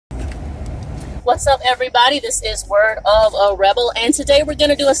What's up, everybody? This is Word of a Rebel, and today we're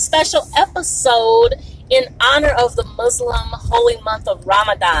going to do a special episode in honor of the Muslim holy month of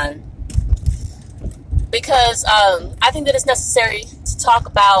Ramadan, because I think that it's necessary to talk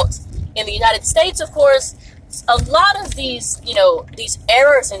about, in the United States, of course, a lot of these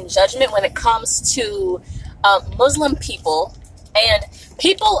errors in judgment when it comes to Muslim people and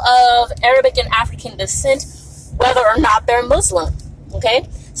people of Arabic and African descent, whether or not they're Muslim. Okay,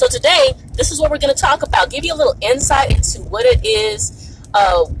 so today, this is what we're going to talk about. Give you a little insight into what it is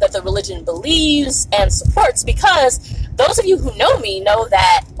that the religion believes and supports, because those of you who know me know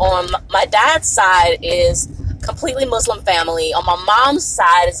that on my dad's side is completely Muslim family. On my mom's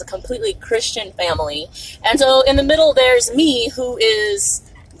side is a completely Christian family. And so in the middle, there's me, who is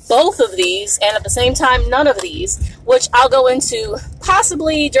both of these, and at the same time, none of these, which I'll go into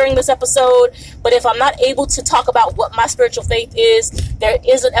possibly during this episode. But if I'm not able to talk about what my spiritual faith is, there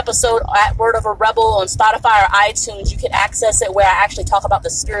is an episode at Word of a Rebel on Spotify or iTunes. You can access it, where I actually talk about the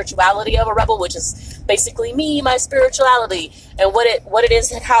spirituality of a rebel, which is basically me, my spirituality, and what it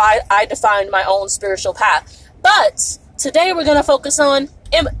is and how I define my own spiritual path. But today we're going to focus on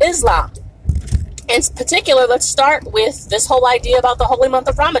Islam. In particular, let's start with this whole idea about the holy month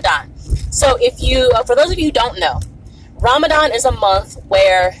of Ramadan. So for those of you who don't know, Ramadan is a month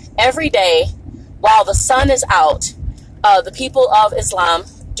where every day while the sun is out, the people of Islam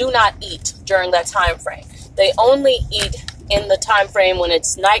do not eat during that time frame. They only eat in the time frame when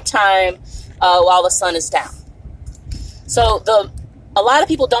it's nighttime, while the sun is down. So a lot of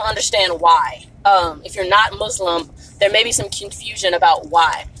people don't understand why. If you're not Muslim, there may be some confusion about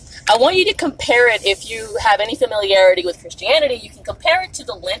why. I want you to compare it, if you have any familiarity with Christianity, you can compare it to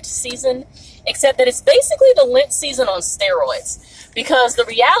the Lent season, except that it's basically the Lent season on steroids, because the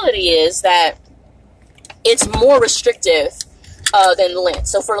reality is that it's more restrictive than Lent.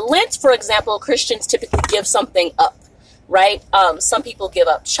 So for Lent, for example, Christians typically give something up, right? Some people give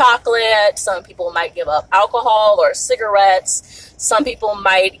up chocolate, some people might give up alcohol or cigarettes, some people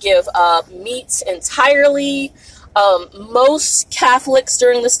might give up meat entirely. Most Catholics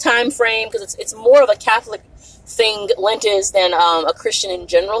during this time frame, because it's more of a Catholic thing, Lent is, than a Christian in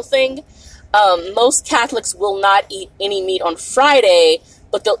general thing. Most Catholics will not eat any meat on Friday,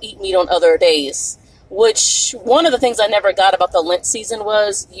 but they'll eat meat on other days. Which, one of the things I never got about the Lent season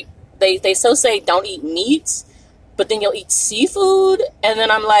was, they so say don't eat meat, but then you'll eat seafood, and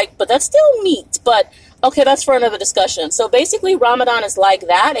then I'm like, but that's still meat. But okay, that's for another discussion. So basically, Ramadan is like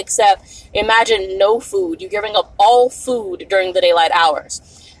that, except imagine no food. You're giving up all food during the daylight hours.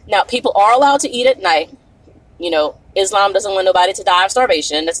 Now, people are allowed to eat at night. Islam doesn't want nobody to die of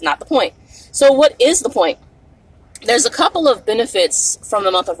starvation. That's not the point. So what is the point? There's a couple of benefits from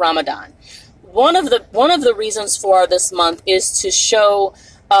the month of Ramadan. One of the reasons for this month is to show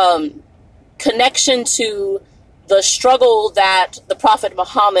connection to the struggle that the Prophet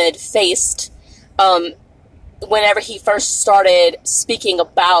Muhammad faced whenever he first started speaking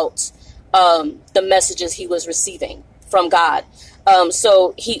about the messages he was receiving from God.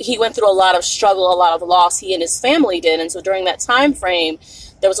 So he went through a lot of struggle, a lot of loss, he and his family did. And so during that time frame,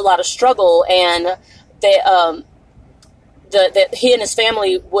 there was a lot of struggle, and he and his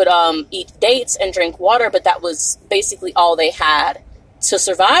family would eat dates and drink water, but that was basically all they had to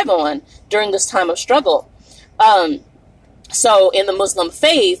survive on during this time of struggle. So in the Muslim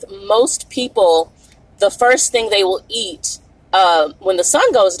faith, most people, the first thing they will eat when the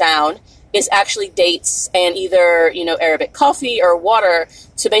sun goes down is actually dates and either, Arabic coffee or water,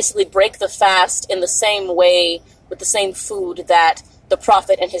 to basically break the fast in the same way, with the same food that the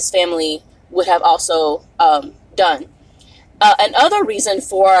Prophet and his family would have also done. Another reason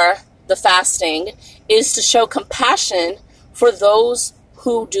for the fasting is to show compassion for those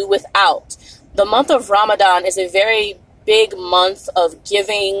who do without. The month of Ramadan is a very big month of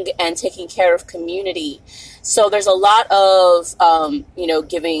giving and taking care of community. So there's a lot of,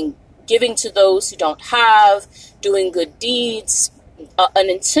 giving to those who don't have, doing good deeds, an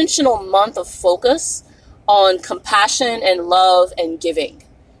intentional month of focus on compassion and love and giving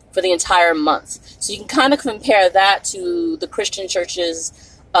for the entire month. So you can kind of compare that to the Christian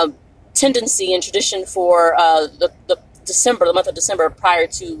church's tendency and tradition for the month of December prior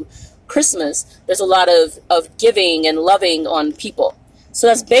to Christmas. There's a lot of giving and loving on people. So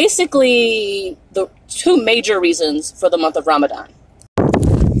that's basically the two major reasons for the month of Ramadan.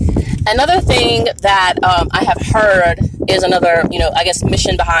 Another thing that I have heard is another,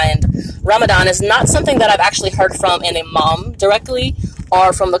 mission behind Ramadan is not something that I've actually heard from an imam directly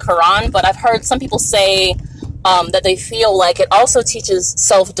or from the Quran, but I've heard some people say that they feel like it also teaches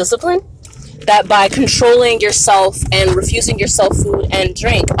self-discipline. that by controlling yourself and refusing yourself food and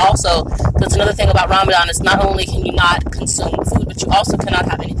drink, also, that's another thing about Ramadan, is not only can you not consume food, but you also cannot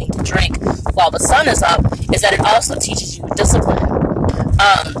have anything to drink while the sun is up, is that it also teaches you discipline.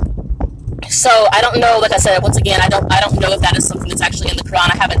 So I don't know, like I said, once again, I don't know if that is something that's actually in the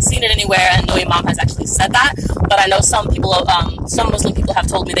Quran. I haven't seen it anywhere, and no Imam has actually said that, but I know some people, some Muslim people have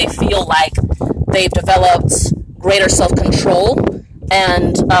told me they feel like they've developed greater self-control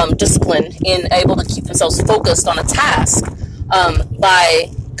and discipline in able to keep themselves focused on a task by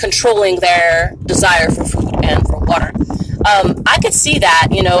controlling their desire for food and for water. I could see that,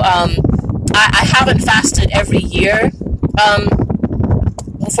 I haven't fasted every year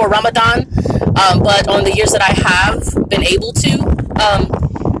for Ramadan, but on the years that I have been able to,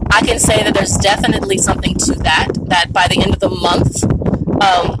 I can say that there's definitely something to that by the end of the month,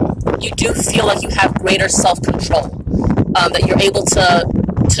 you do feel like you have greater self-control, that you're able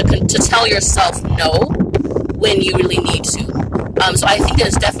to tell yourself no when you really need to. So I think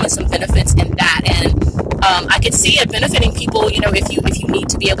there's definitely some benefits in that, and I could see it benefiting people, if you need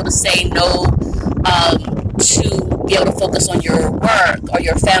to be able to say no, to be able to focus on your work or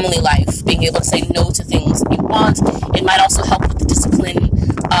your family life, being able to say no to things that you want. It might also help with the discipline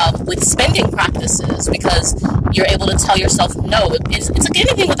with spending practices, because you're able to tell yourself no. It's like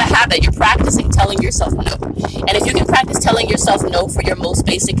anything with a habit. You're practicing telling yourself no. And if you can practice telling yourself no for your most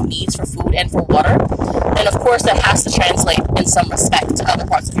basic needs for food and for water, then of course that has to translate in some respect to other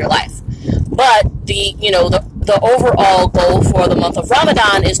parts of your life. But the overall goal for the month of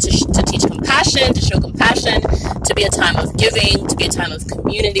Ramadan is to teach compassion, to show compassion, to be a time of giving, to be a time of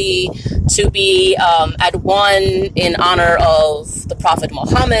community, to be at one in honor of the Prophet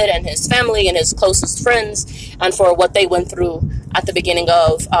Muhammad and his family and his closest friends, and for what they went through at the beginning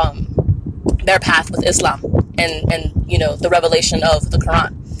of their path with Islam and the revelation of the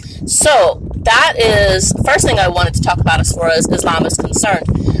Quran. So that is the first thing I wanted to talk about as far as Islam is concerned.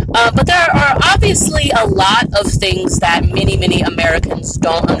 But there are obviously a lot of things that many Americans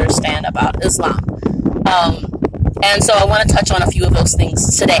don't understand about Islam. And so I want to touch on a few of those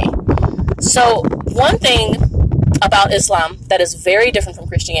things today. So one thing about Islam that is very different from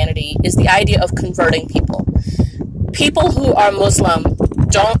Christianity is the idea of converting people. People who are Muslim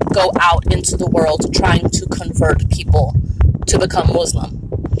don't go out into the world trying to convert people to become Muslim.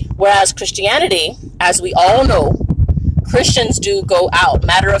 Whereas Christianity, as we all know, Christians do go out.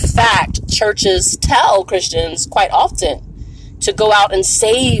 Matter of fact, churches tell Christians quite often to go out and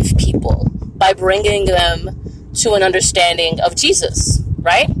save people by bringing them to an understanding of Jesus,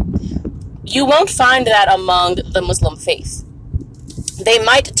 right? You won't find that among the Muslim faith. They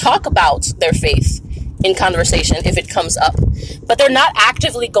might talk about their faith in conversation if it comes up, but they're not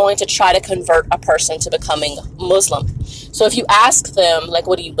actively going to try to convert a person to becoming Muslim. So if you ask them, like,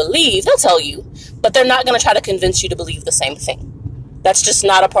 what do you believe? They'll tell you, but they're not going to try to convince you to believe the same thing. That's just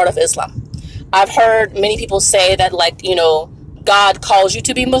not a part of Islam. I've heard many people say that, God calls you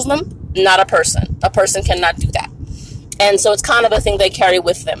to be Muslim, not a person. A person cannot do that. And so it's kind of a thing they carry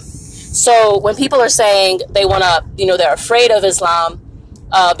with them. So when people are saying they want to, they're afraid of Islam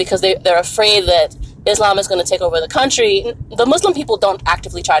because they're afraid that Islam is going to take over the country, the Muslim people don't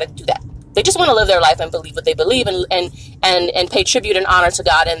actively try to do that. They just want to live their life and believe what they believe and pay tribute and honor to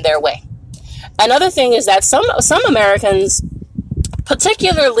God in their way. Another thing is that some Americans,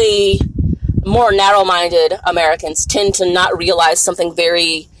 particularly more narrow-minded Americans, tend to not realize something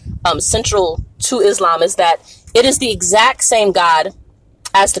very central to Islam, is that it is the exact same God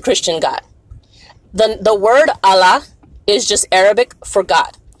as the Christian God. The word Allah is just Arabic for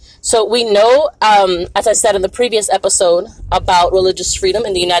God. So we know, as I said in the previous episode about religious freedom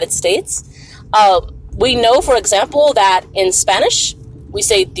in the United States, we know, for example, that in Spanish, we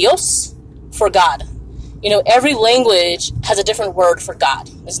say Dios for God. Every language has a different word for God.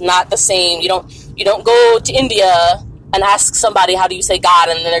 It's not the same. You don't go to India and ask somebody, how do you say God?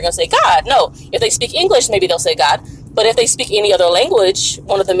 And then they're going to say God. No. If they speak English, maybe they'll say God. But if they speak any other language,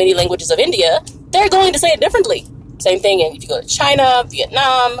 one of the many languages of India, they're going to say it differently. Same thing if you go to China,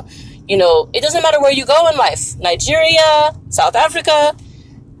 Vietnam, it doesn't matter where you go in life. Nigeria, South Africa,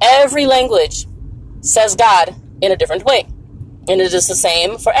 every language says God in a different way. And it is the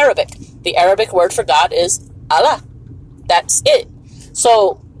same for Arabic. The Arabic word for God is Allah. That's it.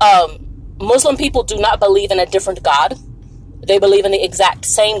 So Muslim people do not believe in a different God. They believe in the exact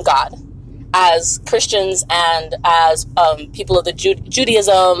same God as Christians and as people of the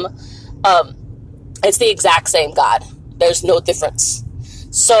Judaism. It's the exact same God. There's no difference.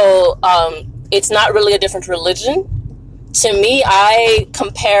 So it's not really a different religion. To me, I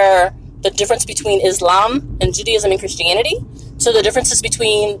compare the difference between Islam and Judaism and Christianity to the differences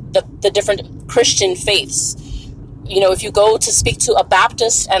between the different Christian faiths. You know, if you go to speak to a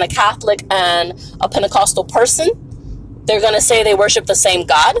Baptist and a Catholic and a Pentecostal person, they're going to say they worship the same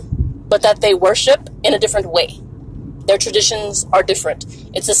God, but that they worship in a different way. Their traditions are different.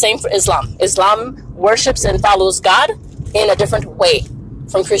 It's the same for Islam. Islam worships and follows God in a different way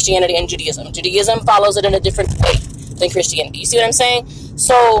from Christianity and Judaism. Judaism follows it in a different way than Christianity. You see what I'm saying?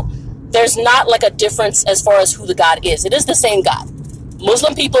 So there's not like a difference as far as who the God is. It is the same God.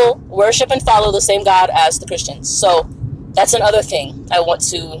 Muslim people worship and follow the same God as the Christians. So that's another thing I want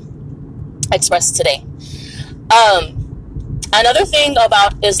to express today. Another thing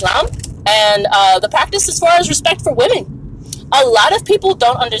about Islam and the practice as far as respect for women. A lot of people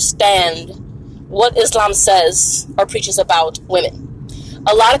don't understand what Islam says or preaches about women.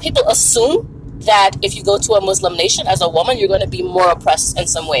 A lot of people assume that if you go to a Muslim nation as a woman, you're going to be more oppressed in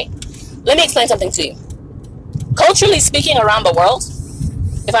some way. Let me explain something to you. Culturally speaking, around the world,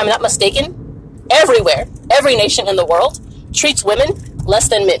 if I'm not mistaken, everywhere, every nation in the world treats women less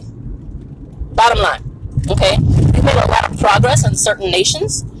than men. Bottom line, okay? We've made a lot of progress in certain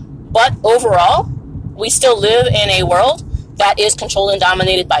nations, but overall, we still live in a world that is controlled and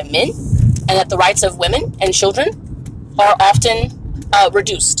dominated by men, and that the rights of women and children are often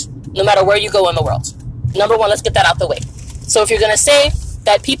reduced, no matter where you go in the world. Number one, let's get that out the way. So if you're going to say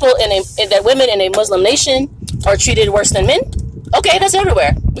that that women in a Muslim nation are treated worse than men, okay, that's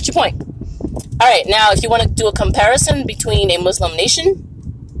everywhere. What's your point? All right, now if you want to do a comparison between a Muslim nation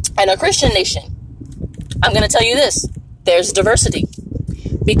and a Christian nation, I'm going to tell you this. There's diversity.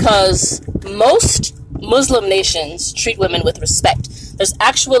 Because most Muslim nations treat women with respect. There's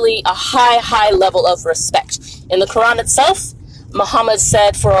actually a high level of respect. In the Quran itself, Muhammad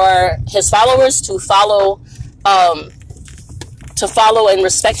said for his followers to follow and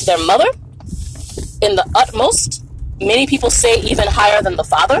respect their mother in the utmost. Many people say even higher than the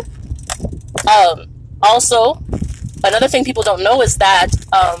father. Also, another thing people don't know is that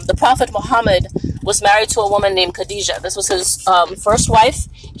the Prophet Muhammad was married to a woman named Khadijah. This was his first wife.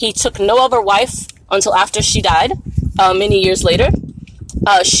 He took no other wife until after she died, many years later.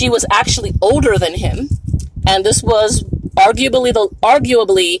 She was actually older than him, and this was arguably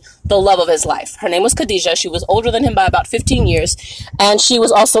the love of his life. Her name was Khadijah. She was older than him by about 15 years, and she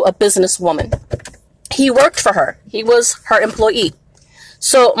was also a businesswoman. He worked for her. He was her employee.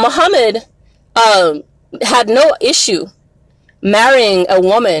 So Muhammad had no issue marrying a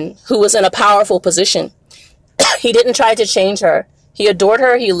woman who was in a powerful position. He didn't try to change her. He adored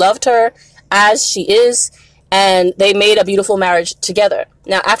her. He loved her as she is, and they made a beautiful marriage together.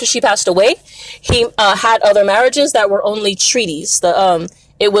 Now, after she passed away, he had other marriages that were only treaties.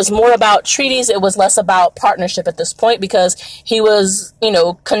 It was more about treaties. It was less about partnership at this point, because he was,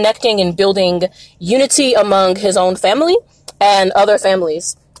 connecting and building unity among his own family and other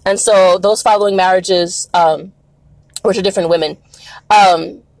families. And so those following marriages were to different women.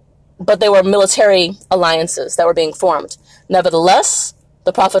 But they were military alliances that were being formed. Nevertheless,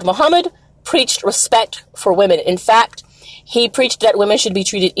 the Prophet Muhammad preached respect for women. In fact, he preached that women should be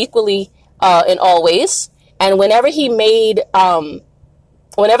treated equally in all ways. And whenever he made,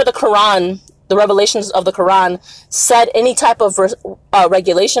 whenever the Quran, the revelations of the Quran said any type of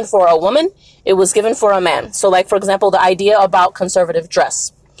regulation for a woman, it was given for a man. So like, for example, the idea about conservative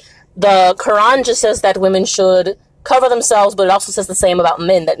dress. The Quran just says that women should cover themselves, but it also says the same about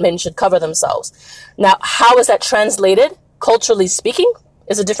men, that men should cover themselves. Now, how is that translated, culturally speaking,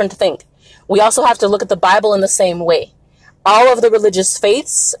 is a different thing. We also have to look at the Bible in the same way. All of the religious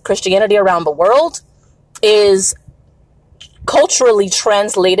faiths, Christianity around the world, is culturally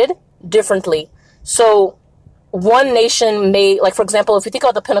translated differently. So one nation may, like, for example, if you think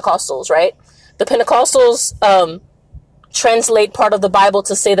about the Pentecostals, right? The Pentecostals translate part of the Bible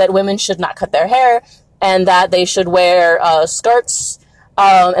to say that women should not cut their hair, and that they should wear skirts,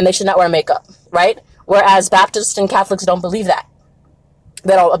 and they should not wear makeup, right? Whereas Baptists and Catholics don't believe that.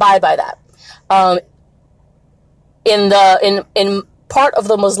 They don't abide by that. In part of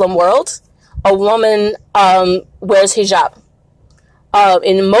the Muslim world, a woman wears hijab.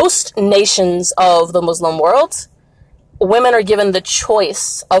 In most nations of the Muslim world, women are given the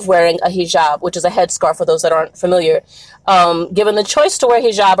choice of wearing a hijab, which is a headscarf for those that aren't familiar. Given the choice to wear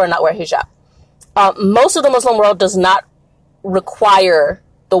hijab or not wear hijab. Most of the Muslim world does not require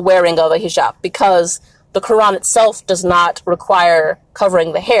the wearing of a hijab, because the Quran itself does not require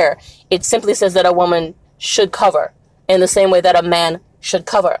covering the hair. It simply says that a woman should cover in the same way that a man should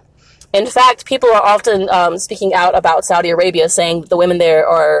cover. In fact, people are often speaking out about Saudi Arabia, saying the women there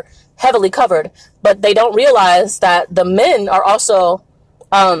are heavily covered, but they don't realize that the men are also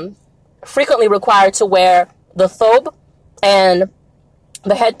frequently required to wear the thobe and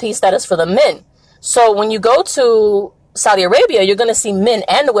the headpiece that is for the men. So when you go to Saudi Arabia, you're going to see men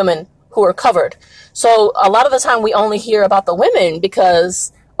and women who are covered. So a lot of the time we only hear about the women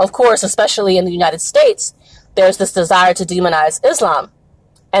because, of course, especially in the United States, there's this desire to demonize Islam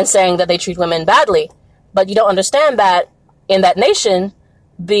and saying that they treat women badly. But you don't understand that in that nation,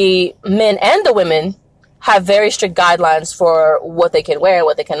 the men and the women have very strict guidelines for what they can wear and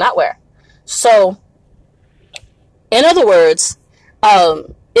what they cannot wear. So, in other words,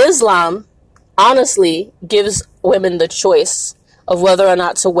 Islam honestly gives women the choice of whether or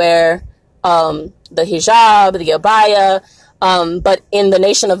not to wear the hijab, the abaya, but in the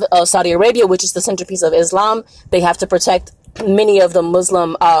nation of Saudi Arabia, which is the centerpiece of Islam, they have to protect many of the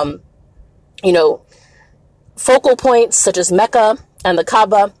Muslim, focal points such as Mecca and the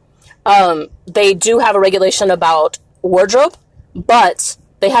Kaaba. They do have a regulation about wardrobe, but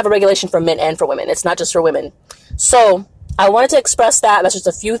they have a regulation for men and for women. It's not just for women. So I wanted to express that. That's just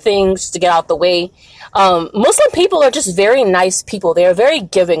a few things to get out the way. Muslim people are just very nice people. They are very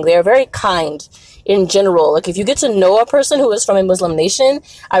giving. They are very kind in general. Like, if you get to know a person who is from a Muslim nation,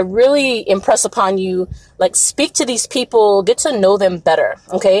 I really impress upon you, like, speak to these people, get to know them better.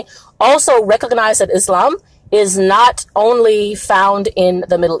 Okay. Also recognize that Islam is not only found in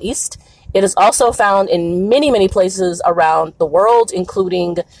the Middle East. It is also found in many, many places around the world,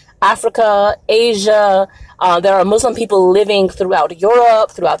 including Africa, Asia. There are Muslim people living throughout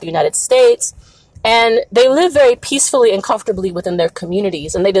Europe, throughout the United States, and they live very peacefully and comfortably within their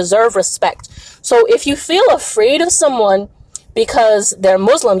communities, and they deserve respect. So if you feel afraid of someone because they're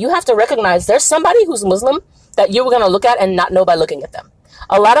Muslim, you have to recognize there's somebody who's Muslim that you're going to look at and not know by looking at them.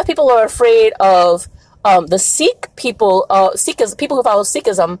 A lot of people are afraid of the Sikh people, people who follow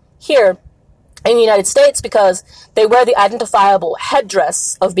Sikhism here in the United States because they wear the identifiable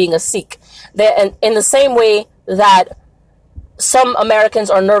headdress of being a Sikh. And in the same way that some Americans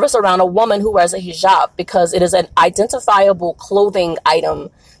are nervous around a woman who wears a hijab because it is an identifiable clothing item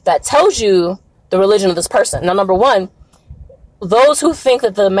that tells you the religion of this person. Now, number one, those who think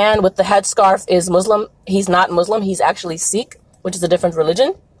that the man with the headscarf is Muslim, he's not Muslim. He's actually Sikh, which is a different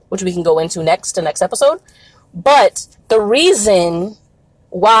religion, which we can go into next episode. But the reason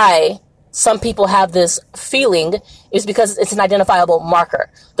why some people have this feeling is because it's an identifiable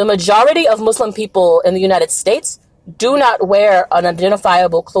marker. The majority of Muslim people in the United States do not wear an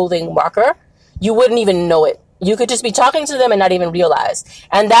identifiable clothing marker. You wouldn't even know it. You could just be talking to them and not even realize.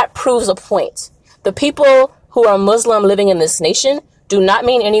 And that proves a point. The people who are Muslim living in this nation do not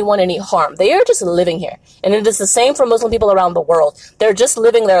mean anyone any harm. They are just living here. And it is the same for Muslim people around the world. They're just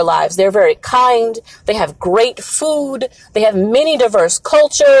living their lives. They're very kind. They have great food. They have many diverse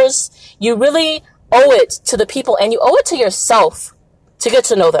cultures. You really owe it to the people, and you owe it to yourself to get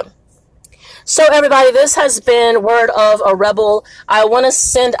to know them. So everybody, this has been Word of a Rebel. I want to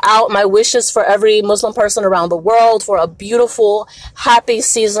send out my wishes for every Muslim person around the world for a beautiful, happy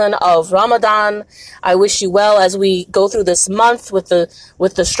season of Ramadan. I wish you well as we go through this month with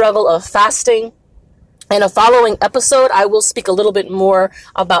the struggle of fasting. In a following episode, I will speak a little bit more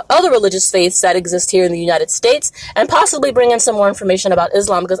about other religious faiths that exist here in the United States and possibly bring in some more information about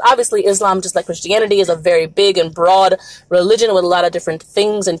Islam, because obviously Islam, just like Christianity, is a very big and broad religion with a lot of different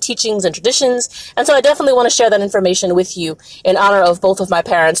things and teachings and traditions. And so I definitely want to share that information with you in honor of both of my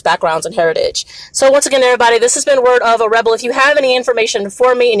parents' backgrounds and heritage. So once again, everybody, this has been Word of a Rebel. If you have any information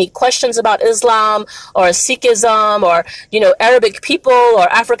for me, any questions about Islam or Sikhism or, Arabic people or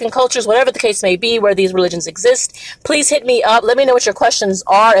African cultures, whatever the case may be, where these religions exist, please hit me up. Let me know what your questions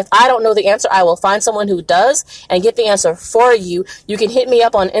are. If I don't know the answer, I will find someone who does and get the answer for you. You can hit me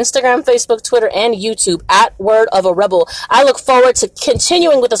up on Instagram, Facebook, Twitter, and YouTube at Word of a Rebel. I look forward to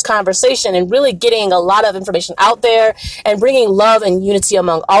continuing with this conversation and really getting a lot of information out there and bringing love and unity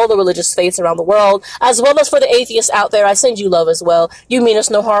among all the religious faiths around the world, as well as for the atheists out there. I send you love as well. You mean us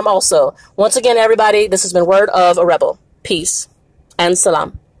no harm also. Once again, everybody, this has been Word of a Rebel. Peace and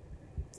salam.